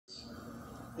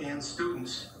and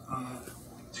students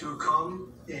to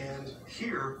come and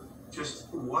hear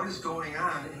just what is going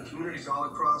on in communities all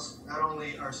across not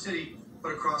only our city, but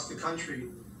across the country.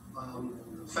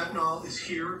 Fentanyl is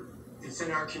here, it's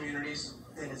in our communities,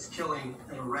 and it's killing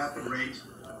at a rapid rate.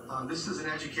 This is an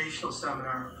educational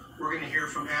seminar. We're going to hear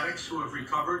from addicts who have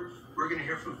recovered. We're going to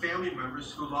hear from family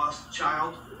members who lost a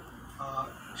child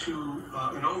to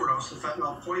an overdose of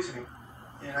fentanyl poisoning.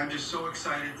 And I'm just so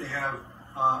excited to have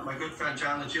my good friend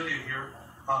John Legilia here,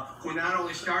 who not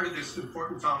only started this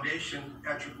important foundation,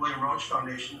 Patrick William Roach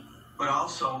Foundation, but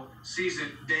also sees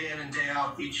it day in and day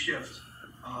out each shift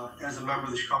as a member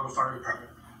of the Chicago Fire Department.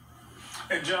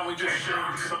 And John, we just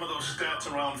shared some of those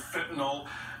stats around fentanyl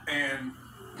and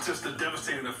just the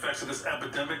devastating effects of this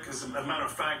epidemic. As a matter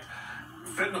of fact,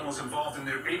 fentanyl was involved in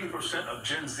near 80% of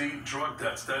Gen Z drug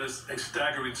deaths. That is a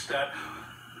staggering stat.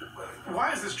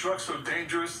 Why is this drug so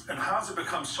dangerous, and how has it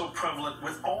become so prevalent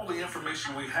with all the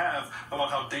information we have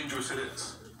about how dangerous it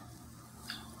is?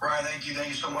 Brian, thank you. Thank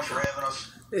you so much for having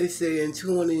us. They say in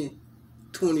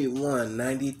 2021,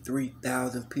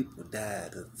 93,000 people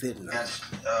died of fentanyl. That's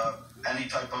any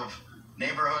type of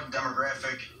neighborhood,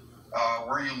 demographic,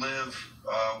 where you live,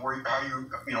 where you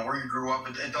grew up.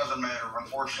 It doesn't matter.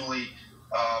 Unfortunately,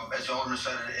 as the Alderman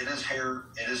said, it is here.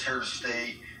 It is here to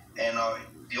stay. And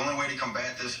the only way to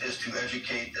combat this is to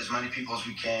educate as many people as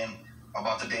we can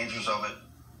about the dangers of it.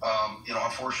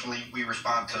 Unfortunately, we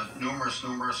respond to numerous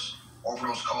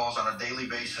overdose calls on a daily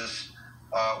basis.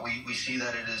 We see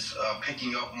that it is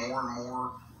picking up more and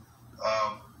more.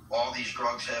 All these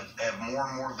drugs have more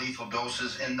and more lethal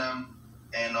doses in them.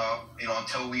 And,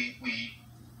 until we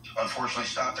unfortunately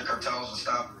stop the cartels and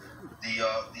stop the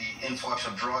influx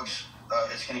of drugs,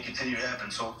 it's going to continue to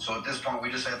happen. So at this point, we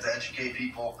just have to educate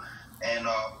people. And,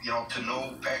 to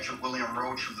know Patrick William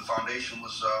Roach, who the foundation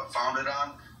was founded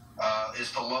on,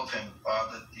 is to love him.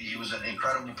 He was an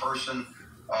incredible person,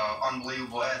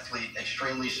 unbelievable athlete,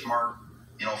 extremely smart.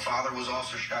 Father was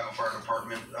also a Chicago Fire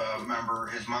Department member.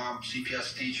 His mom,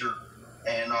 CPS teacher,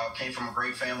 and came from a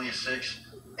great family of 6.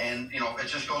 And, it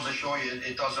just goes to show you,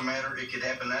 it doesn't matter. It could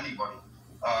happen to anybody.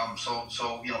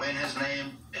 In his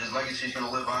name, his legacy is going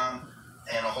to live on.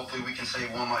 And hopefully we can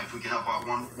save one life. We can help out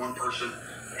one person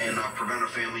and prevent a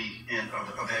family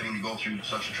of having to go through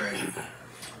such a tragedy.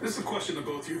 This is a question to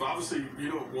both of you. Obviously,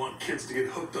 you don't want kids to get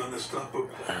hooked on this stuff, but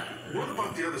what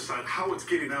about the other side? How it's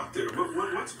getting out there?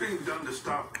 What's being done to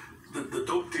stop the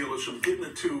dope dealers from getting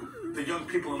it to the young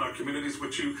people in our communities,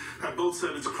 which you have both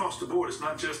said it's across the board. It's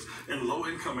not just in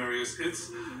low-income areas.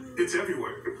 It's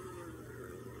everywhere.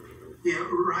 Yeah,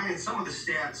 Ryan, some of the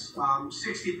stats,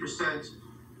 60%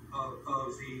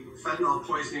 of the fentanyl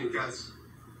poisoning deaths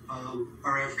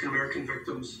are African-American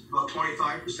victims. About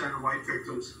 25% are white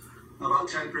victims. About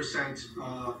 10%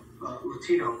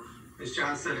 Latino. As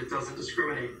John said, it doesn't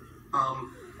discriminate.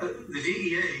 The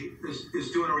DEA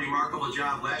is doing a remarkable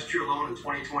job. Last year alone, in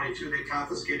 2022, they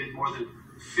confiscated more than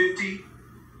 50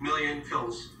 million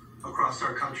pills across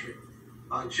our country.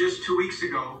 Just 2 weeks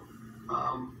ago,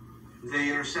 they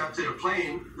intercepted a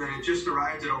plane that had just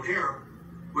arrived at O'Hare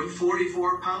with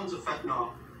 44 pounds of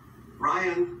fentanyl.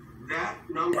 Ryan, that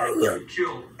number could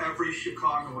kill every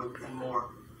Chicagoan and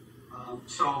more.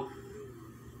 So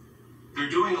they're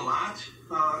doing a lot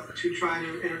to try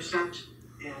to intercept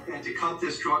and to cut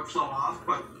this drug flow off.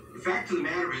 But the fact of the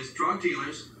matter is, drug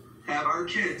dealers have our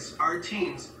kids, our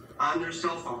teens, on their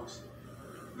cell phones.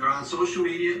 They're on social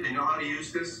media. They know how to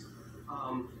use this.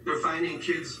 They're finding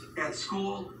kids at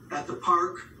school, at the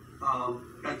park,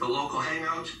 at the local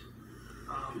hangout.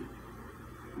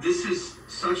 This is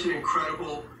such an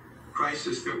incredible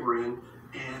crisis that we're in.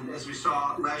 And as we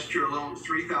saw last year alone,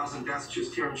 3,000 deaths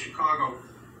just here in Chicago.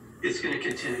 It's going to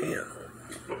continue.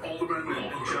 Well, Alderman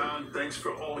and John, thanks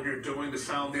for all you're doing to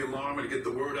sound the alarm and to get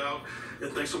the word out. And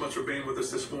thanks so much for being with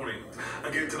us this morning.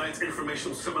 Again, tonight's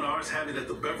informational seminar is happening at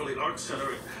the Beverly Arts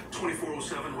Center at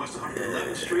 2407 West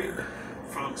 111th Street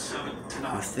from 7 to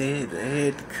 9. I said they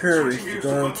had the courage to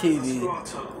go on TV. Let's go out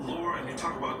to Laura, and you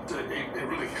talk about a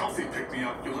really healthy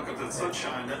pick-me-up. You look at the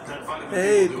sunshine, that vitamin D.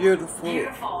 Hey, beautiful.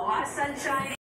 Beautiful. A lot of sunshine.